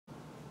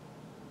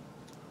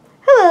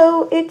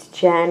it's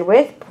Jen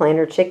with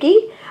Planner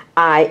Chickie.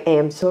 I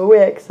am so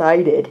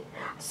excited.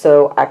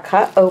 So I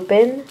cut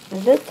open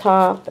the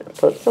top and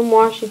put some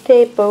washi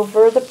tape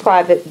over the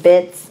private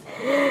bits.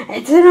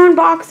 It's an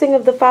unboxing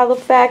of the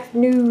Filofax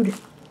Nude.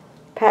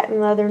 Patent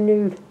leather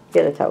nude.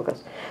 Yeah, that's how it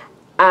goes.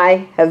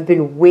 I have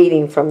been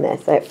waiting from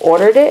this. I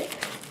ordered it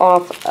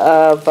off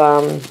of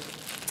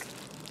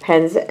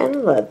Pens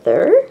and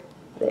Leather.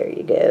 There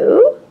you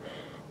go.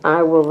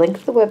 I will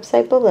link the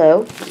website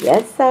below.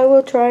 Yes, I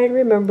will try and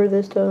remember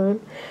this time.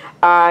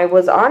 I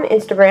was on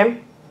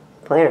Instagram,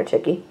 Planner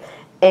Chickie,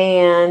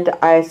 and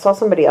I saw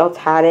somebody else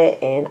had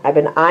it, and I've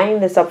been eyeing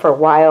this up for a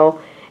while,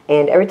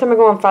 and every time I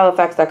go on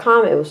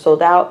Filofax.com, it was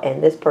sold out,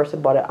 and this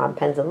person bought it on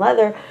Pens and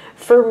Leather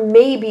for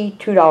maybe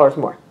 $2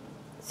 more.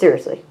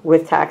 Seriously,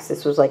 with tax,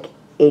 this was like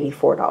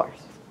 $84.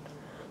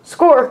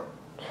 Score!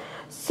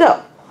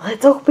 So,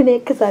 let's open it,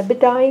 because I've been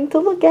dying to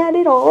look at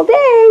it all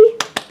day.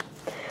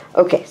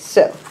 Okay,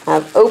 so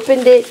I've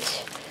opened it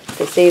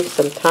to save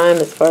some time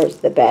as far as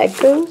the bag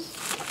goes,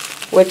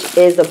 which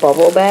is a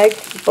bubble bag,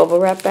 bubble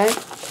wrap bag.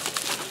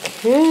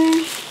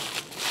 Okay.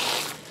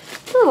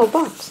 Oh, a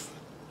box.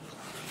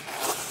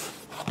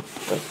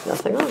 There's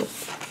nothing on it.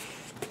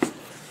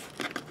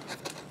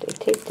 They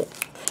taped it.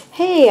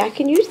 Hey, I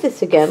can use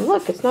this again.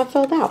 Look, it's not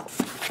filled out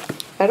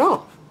at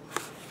all.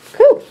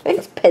 Cool.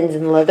 Thanks, Pens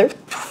and Leather.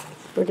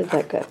 Where did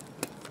that go?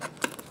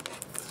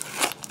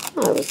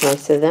 Oh, that was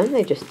nice of them.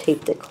 They just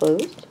taped it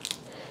closed.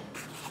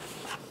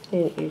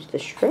 They didn't use the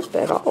strip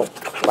at all.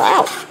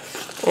 Wow.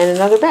 And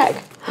another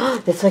bag.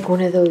 It's like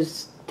one of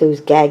those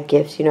gag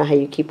gifts. You know how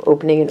you keep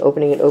opening and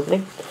opening and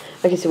opening?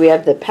 Okay, so we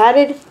have the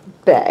padded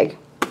bag,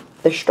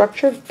 the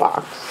structured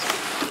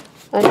box,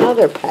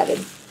 another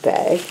padded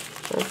bag.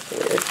 That's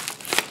weird.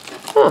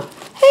 Huh.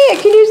 Hey, I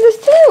can use this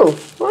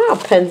too. Wow,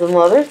 Pens and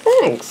Leather.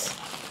 Thanks.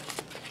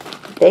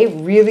 They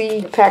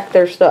really packed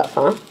their stuff,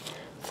 huh?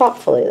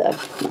 Thoughtfully, though,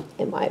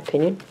 in my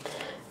opinion.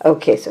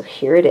 Okay, so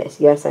here it is.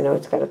 Yes, I know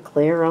it's got a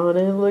glare on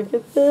it. Look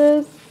at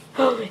this.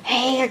 Oh,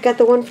 hey, I got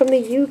the one from the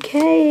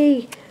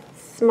UK.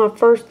 This is my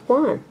first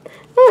one.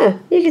 Oh,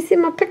 you can see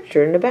my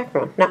picture in the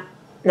background.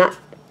 Not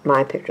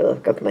my picture,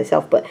 look up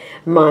myself, but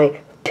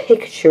my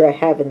picture I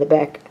have in the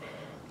back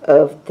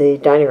of the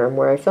dining room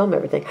where I film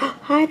everything.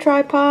 Hi,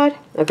 tripod.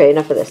 Okay,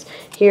 enough of this.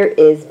 Here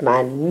is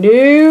my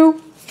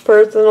new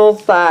personal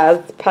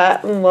size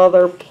patent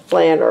leather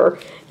planner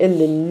in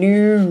the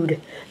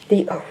nude,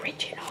 the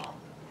original.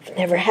 I've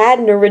never had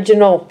an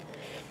original.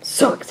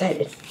 So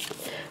excited.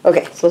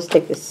 Okay, so let's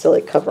take this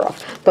silly cover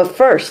off. But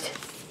first,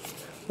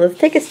 let's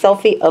take a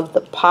selfie of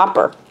the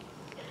popper.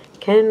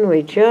 Can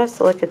we just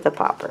look at the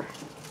popper?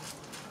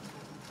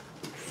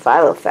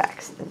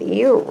 Filofax,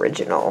 the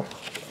original.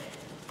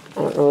 I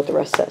don't know what the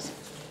rest says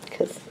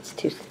because it's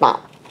too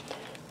small.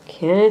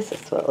 Okay, so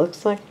that's what it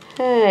looks like.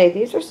 Hey,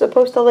 these are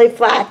supposed to lay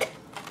flat.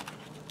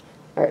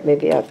 Alright,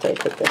 maybe after I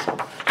take this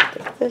off.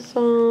 Take this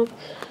off,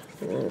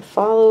 and then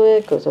follow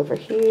it, goes over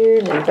here,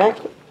 and then back.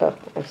 Oh,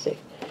 I see.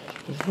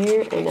 And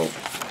here, and then,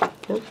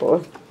 oh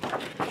boy.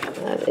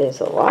 That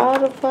is a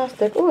lot of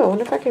plastic. Oh, I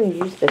wonder if I can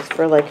use this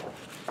for like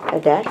a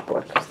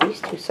dashboard, because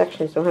these two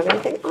sections don't have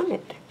anything on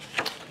it.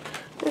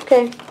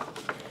 Okay.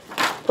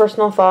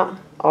 Personal thought,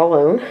 all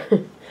alone.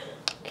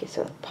 Okay,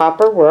 so the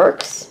popper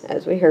works,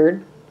 as we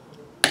heard.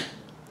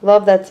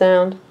 Love that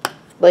sound.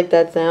 Like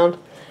that sound.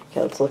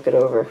 Okay, let's look it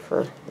over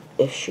for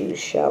issues,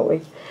 shall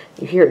we?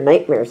 You hear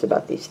nightmares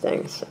about these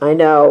things. I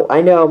know,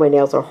 my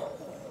nails are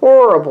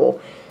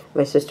horrible.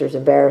 My sister's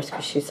embarrassed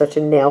because she's such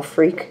a nail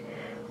freak,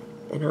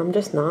 and I'm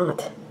just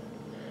not.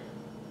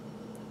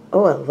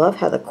 Oh, I love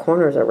how the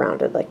corners are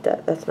rounded like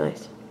that. That's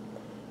nice.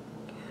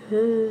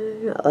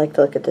 I like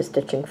to look at the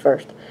stitching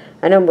first.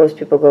 I know most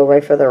people go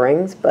right for the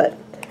rings, but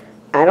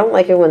I don't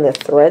like it when the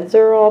threads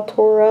are all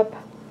tore up.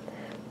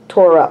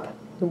 Tore up.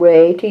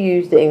 Way to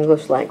use the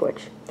English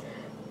language.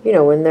 You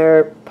know, when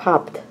they're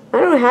popped. I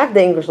don't have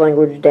the English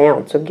language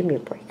down, so give me a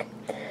break.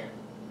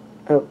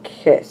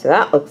 Okay, so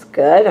that looks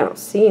good. I don't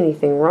see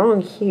anything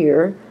wrong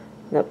here.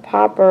 The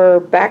popper,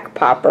 back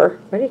popper,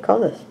 what do you call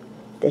this?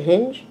 The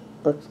hinge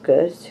looks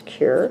good,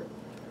 secure.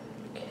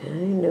 Okay,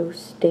 no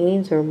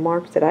stains or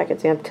marks that I can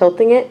see. I'm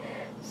tilting it,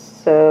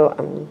 so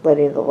I'm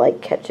letting the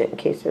light catch it in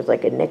case there's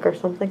like a nick or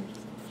something.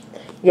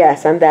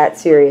 Yes, I'm that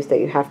serious that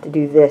you have to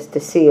do this to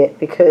see it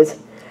because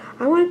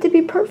I want it to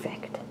be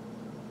perfect.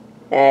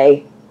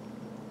 Hey.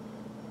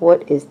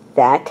 What is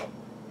that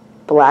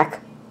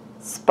black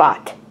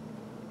spot?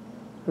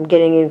 I'm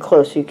getting in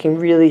close so you can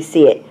really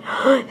see it.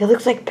 It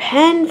looks like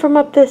pen from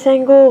up this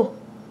angle.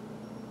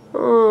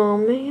 Oh,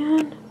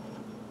 man.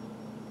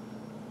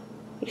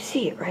 You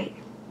see it, right?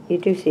 You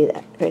do see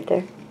that right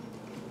there.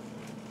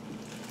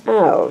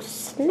 Oh,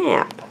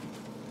 snap.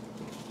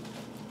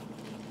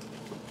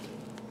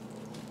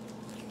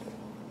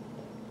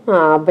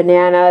 Aw,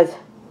 bananas.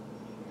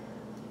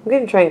 I'm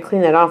going to try and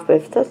clean that off, but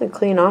if it doesn't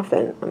clean off,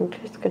 then I'm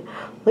just going to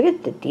look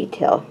at the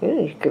detail.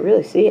 You can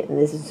really see it in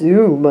this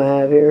zoom I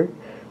have here.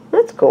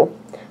 That's cool.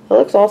 It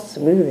looks all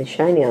smooth and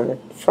shiny on the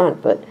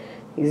front, but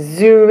you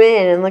zoom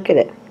in and look at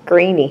it.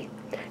 Grainy.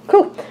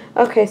 Cool.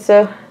 Okay,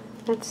 so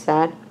That's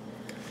sad.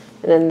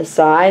 And then the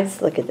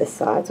sides, look at the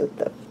sides with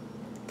the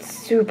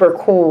super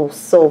cool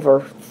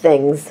silver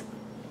things.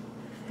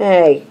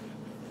 Hey,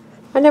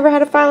 I never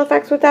had a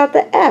Filofax without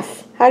the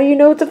F. How do you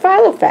know it's a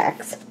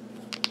Filofax?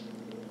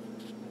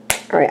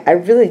 Alright, I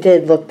really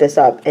did look this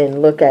up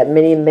and look at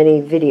many,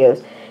 many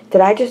videos.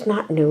 Did I just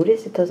not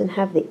notice it doesn't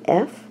have the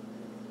F?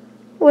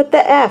 What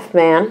the F,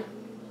 man?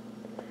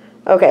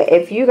 Okay,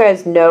 if you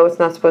guys know it's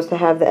not supposed to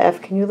have the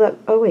F, can you let...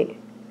 Oh, wait.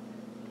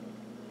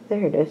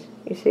 There it is.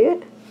 You see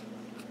it?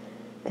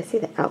 I see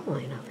the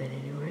outline of it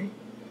anyway.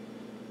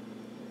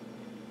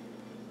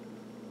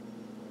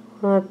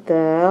 What the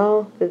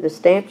hell? Did the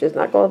stamp just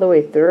not go all the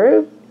way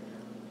through?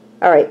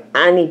 Alright,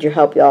 I need your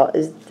help, y'all.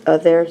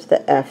 There's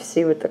the F.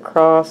 See, with the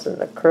cross and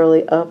the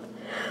curly up.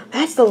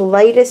 That's the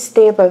lightest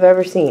stamp I've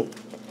ever seen.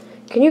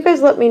 Can you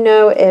guys let me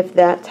know if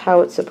that's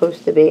how it's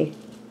supposed to be?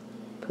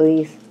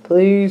 Please.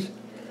 Please.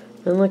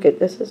 And look at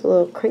this is a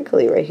little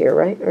crinkly right here,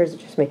 right? Or is it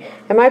just me?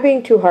 Am I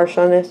being too harsh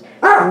on this?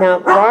 Now,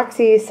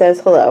 Roxy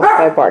says hello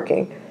by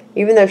barking.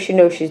 Even though she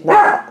knows she's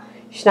not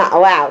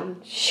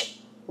allowed. Shh.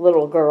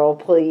 Little girl,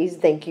 please.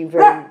 Thank you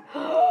very much.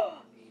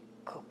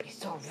 Don't be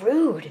so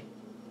rude.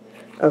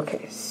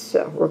 Okay,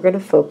 so we're going to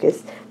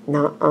focus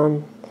not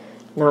on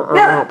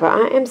that. But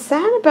I am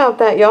sad about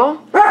that, y'all.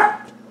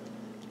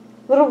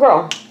 Little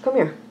girl, come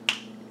here.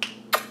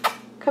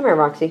 Come here,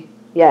 Roxy.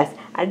 Yes,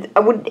 I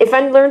would. If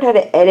I learned how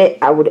to edit,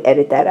 I would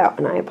edit that out,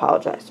 and I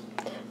apologize.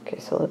 Okay,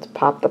 so let's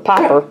pop the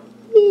popper.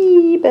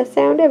 Eee, best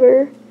sound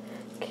ever.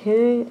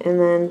 Okay, and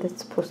then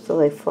that's supposed to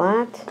lay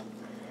flat.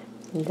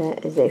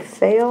 That is a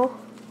fail.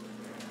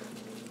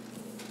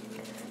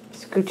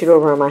 Scooch it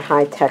over on my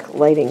high-tech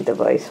lighting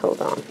device.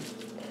 Hold on.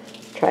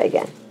 Try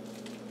again.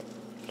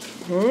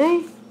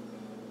 Okay.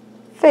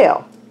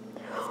 Fail.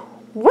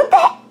 What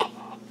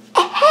the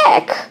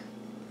heck?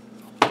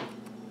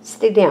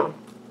 Stay down.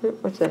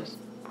 What's this?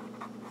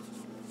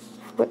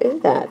 What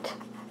is that?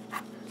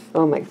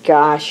 Oh my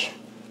gosh.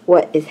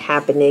 What is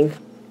happening?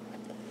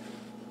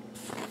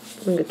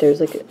 Look at there's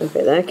like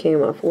okay, that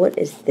came off. What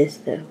is this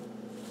though?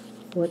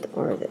 What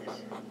are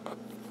this?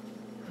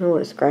 I don't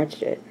want to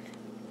scratch it.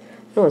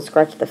 I don't want to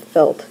scratch the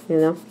felt, you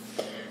know?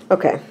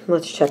 Okay,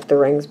 let's check the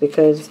rings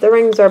because if the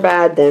rings are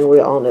bad, then we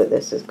all know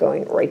this is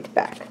going right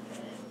back.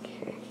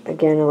 Okay.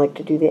 Again, I like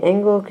to do the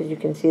angle because you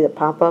can see the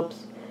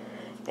pop-ups.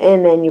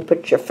 And then you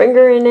put your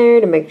finger in there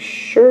to make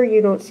sure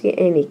you don't see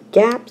any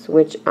gaps,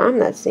 which I'm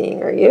not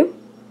seeing, are you?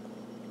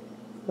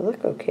 They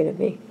look okay to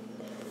me.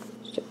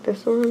 Let's check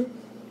this one.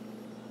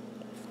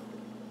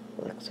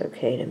 Looks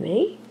okay to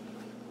me.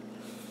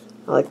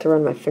 I like to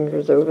run my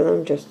fingers over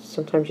them, just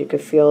sometimes you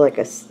could feel like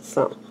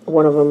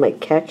one of them might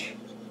catch.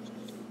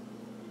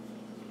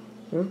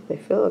 No, they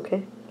feel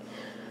okay.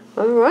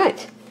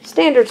 Alright.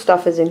 Standard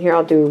stuff is in here.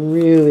 I'll do a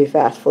really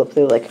fast flip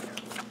through, like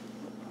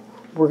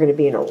we're going to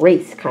be in a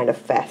race kind of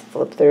fast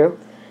flip through.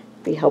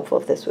 Be helpful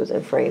if this was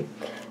in frame.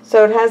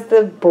 So it has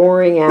the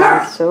boring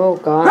ass. Oh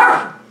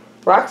gosh.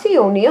 Roxy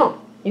O'Neill,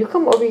 you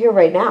come over here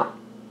right now.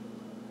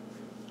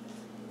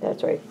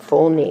 That's right.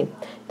 Full name.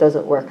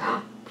 Doesn't work.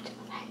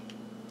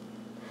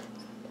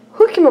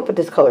 Who came up with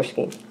this color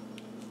scheme?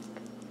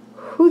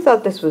 Who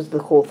thought this was the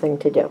cool thing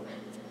to do?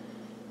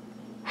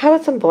 How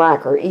about some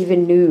black or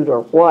even nude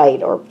or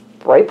white or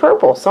bright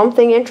purple?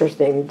 Something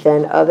interesting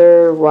than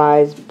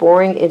otherwise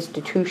boring,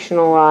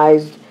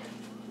 institutionalized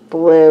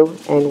blue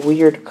and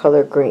weird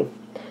color green.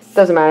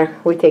 Doesn't matter.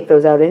 We take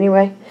those out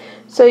anyway.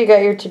 So you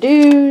got your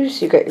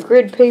to-dos, you got your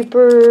grid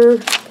paper,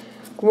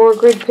 more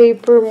grid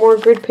paper,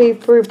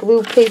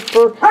 blue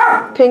paper,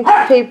 pink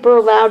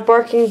paper, loud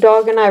barking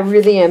dog, and I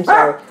really am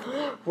sorry.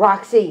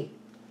 Roxy,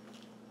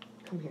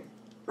 come here.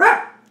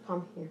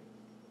 Come here.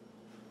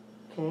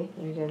 Okay,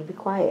 you gotta be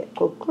quiet.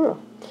 Good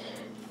girl.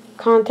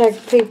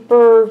 Contact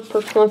paper,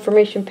 personal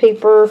information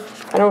paper.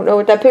 I don't know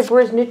what that paper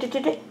is.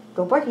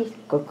 Go Barkies.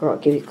 Good girl,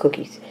 give you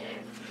cookies.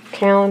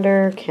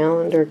 Calendar.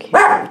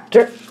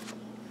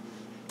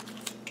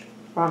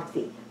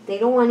 Roxy, they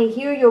don't want to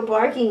hear your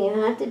barking and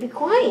have to be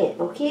quiet,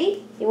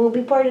 okay? It won't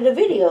be part of the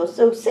video,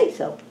 so say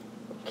so.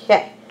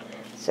 Okay,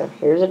 so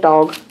here's a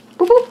dog.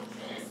 Boop, boop.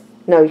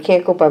 No, you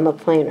can't go by my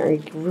planner. You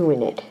can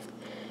ruin it.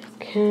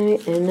 Okay,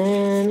 and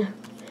then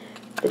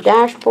the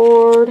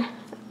dashboard,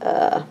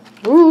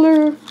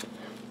 ruler,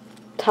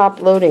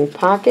 top loading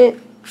pocket.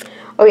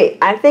 Okay,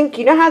 I think,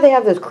 you know how they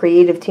have those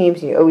creative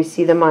teams? You always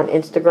see them on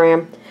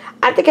Instagram.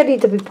 I think I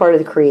need to be part of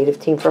the creative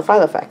team for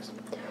Filofax.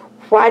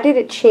 Why did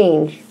it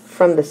change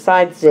from the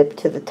side zip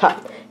to the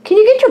top? Can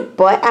you get your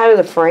butt out of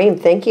the frame?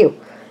 Thank you.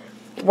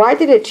 Why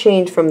did it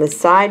change from the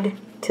side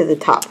to the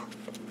top?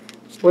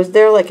 Was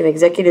there like an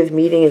executive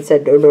meeting and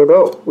said,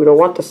 no, we don't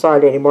want the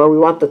side anymore, we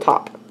want the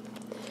top?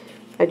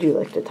 I do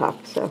like the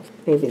top, so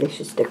maybe they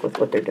should stick with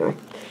what they're doing.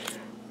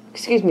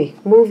 Excuse me,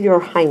 move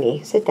your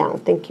hiney. Sit down,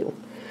 thank you.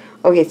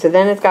 Okay, so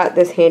then it's got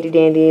this handy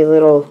dandy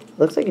little,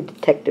 looks like a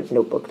detective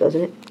notebook,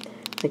 doesn't it?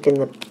 Like in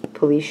the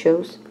police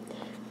shows.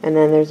 And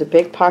then there's a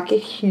big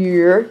pocket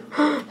here.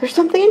 There's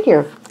something in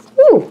here.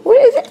 Ooh, what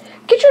is it?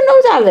 Get your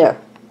nose out of there.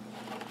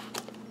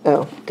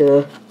 Oh,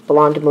 duh.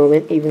 Blonde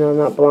moment, even though I'm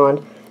not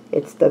blonde.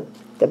 It's the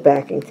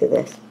backing to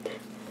this.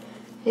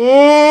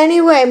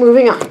 Anyway,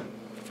 moving on.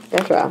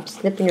 That's right, I'm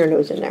snipping your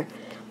nose in there.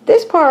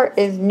 This part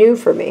is new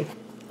for me.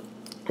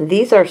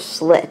 These are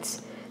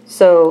slits.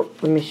 So,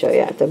 let me show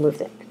you. I have to move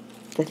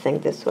the thing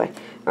this way.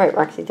 Alright,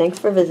 Roxy, thanks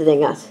for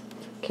visiting us.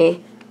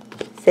 Okay?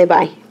 Say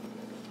bye.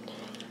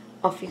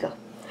 Off you go.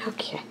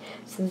 Okay.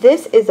 So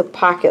this is a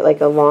pocket,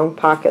 like a long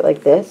pocket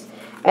like this.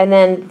 And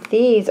then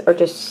these are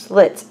just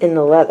slits in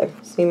the leather.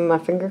 See my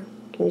finger?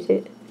 Can you see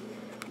it?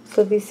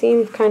 So these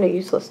seem kind of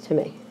useless to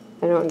me.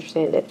 I don't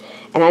understand it.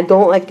 And I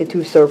don't like the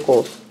two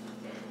circles.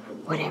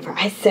 Whatever.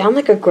 I sound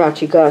like a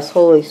grouchy Gus.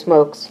 Holy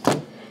smokes.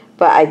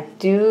 But I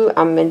do,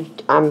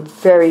 I'm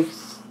very,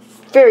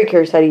 very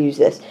curious how to use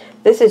this.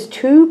 This is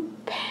two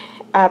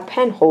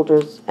pen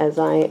holders, as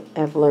I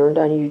have learned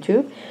on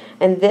YouTube.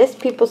 And this,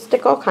 people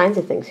stick all kinds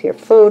of things here.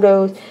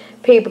 Photos,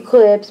 paper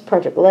clips,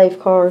 Project Life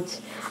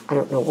cards. I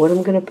don't know what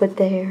I'm going to put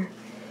there.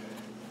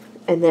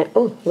 And then,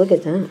 oh, look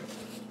at that.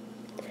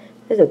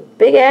 There's a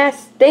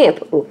big-ass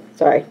stamp. Oh,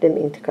 sorry, didn't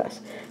mean to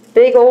cuss.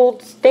 Big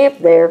old stamp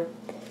there.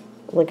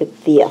 Look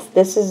at this.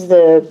 This is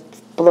the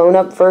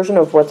blown-up version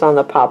of what's on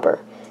the popper.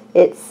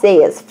 It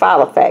says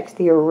Filofax,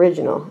 the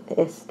original,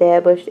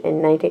 established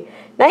in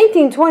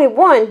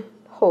 1921.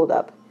 Hold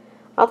up.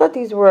 I thought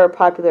these were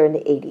popular in the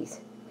 80s.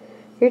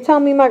 You're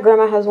telling me my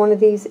grandma has one of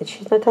these and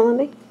she's not telling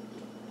me?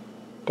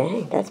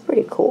 Dang, that's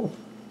pretty cool.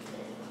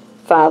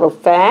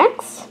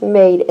 Filofax,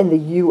 made in the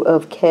U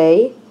of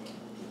K,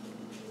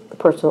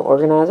 personal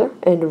organizer,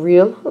 and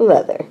real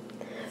leather.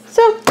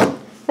 So,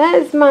 that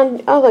is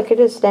my, oh look, it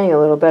is staying a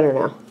little better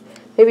now.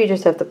 Maybe you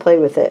just have to play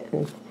with it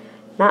and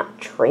not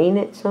train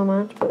it so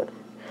much, but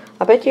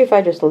I bet you if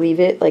I just leave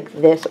it like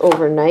this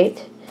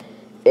overnight,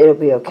 it'll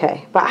be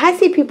okay. But I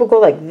see people go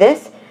like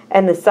this,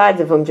 and the sides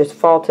of them just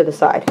fall to the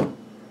side.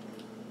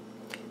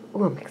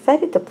 Oh, I'm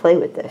excited to play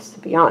with this, to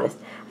be honest.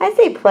 I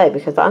say play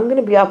because I'm going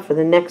to be up for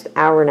the next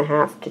hour and a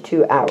half to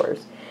 2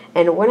 hours.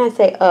 And when I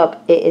say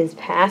up, it is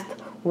past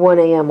 1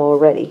 a.m.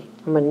 already.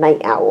 I'm a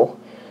night owl.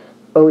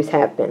 Always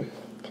have been.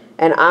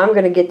 And I'm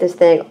going to get this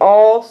thing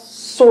all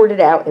sorted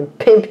out and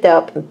pimped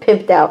up and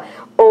pimped out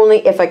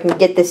only if I can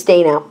get this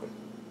stain out.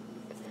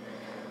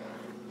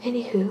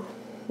 Anywho,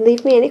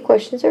 leave me any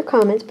questions or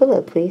comments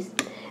below, please.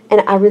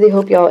 And I really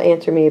hope y'all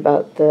answer me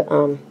about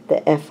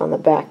the F on the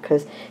back,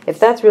 because if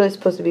that's really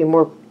supposed to be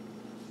more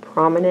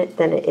prominent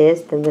than it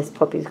is, then this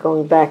puppy's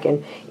going back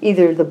in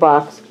either the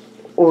box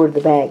or the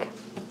bag.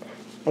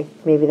 Like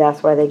maybe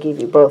that's why they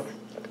gave you both,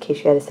 in case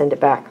you had to send it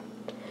back.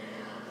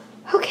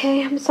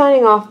 Okay, I'm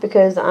signing off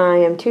because I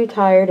am too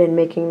tired and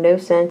making no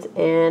sense,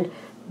 and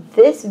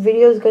this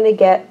video is going to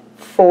get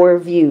 4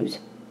 views.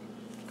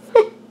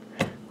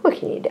 What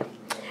can you do?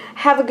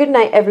 Have a good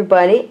night,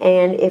 everybody,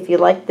 and if you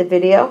liked the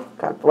video,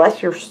 God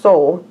bless your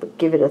soul, but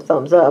give it a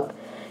thumbs up.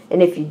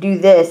 And if you do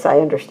this, I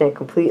understand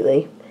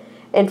completely.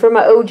 And for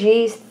my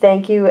OGs,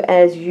 thank you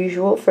as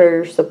usual for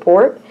your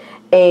support.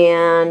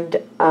 And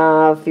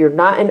if you're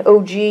not an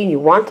OG and you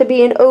want to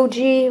be an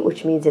OG,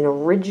 which means an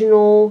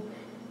original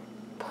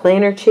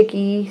Planner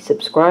Chickie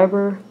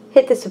subscriber,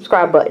 hit the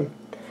subscribe button.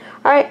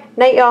 Alright,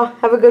 night y'all.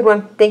 Have a good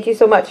one. Thank you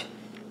so much.